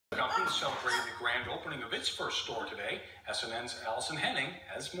is celebrating the grand opening of its first store today. SNN's Allison Henning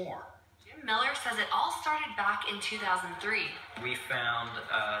has more. Jim Miller says it all started back in 2003. We found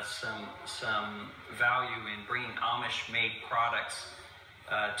some value in bringing Amish-made products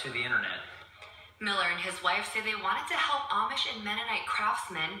to the internet. Miller and his wife say they wanted to help Amish and Mennonite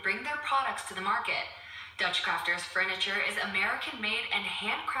craftsmen bring their products to the market. DutchCrafters furniture is American-made and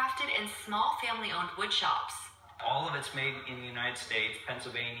handcrafted in small family-owned wood shops. All of it's made in the United States,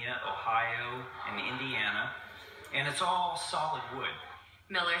 Pennsylvania, Ohio, and Indiana, and it's all solid wood.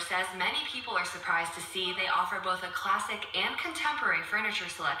 Miller says many people are surprised to see they offer both a classic and contemporary furniture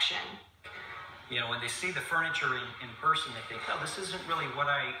selection. You know, when they see the furniture in person, they think, oh, this isn't really what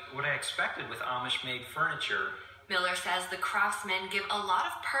I expected with Amish-made furniture. Miller says the craftsmen give a lot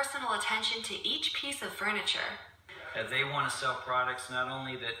of personal attention to each piece of furniture. They want to sell products not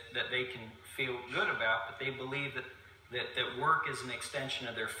only that they can feel good about, but they believe that work is an extension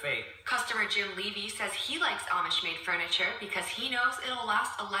of their faith. Customer Jim Levy says he likes Amish-made furniture because he knows it'll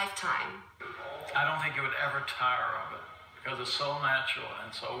last a lifetime. I don't think you would ever tire of it because it's so natural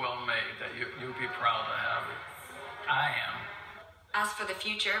and so well made that you'd be proud to have it. I am. As for the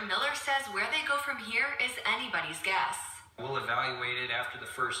future, Miller says where they go from here is anybody's guess. We'll evaluate it after the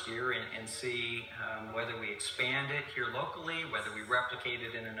first year and see whether we expand it here locally, whether we replicate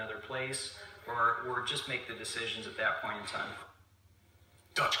it in another place, or just make the decisions at that point in time.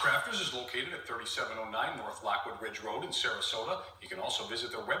 DutchCrafters is located at 3709 North Lockwood Ridge Road in Sarasota. You can also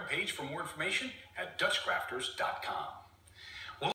visit their webpage for more information at DutchCrafters.com.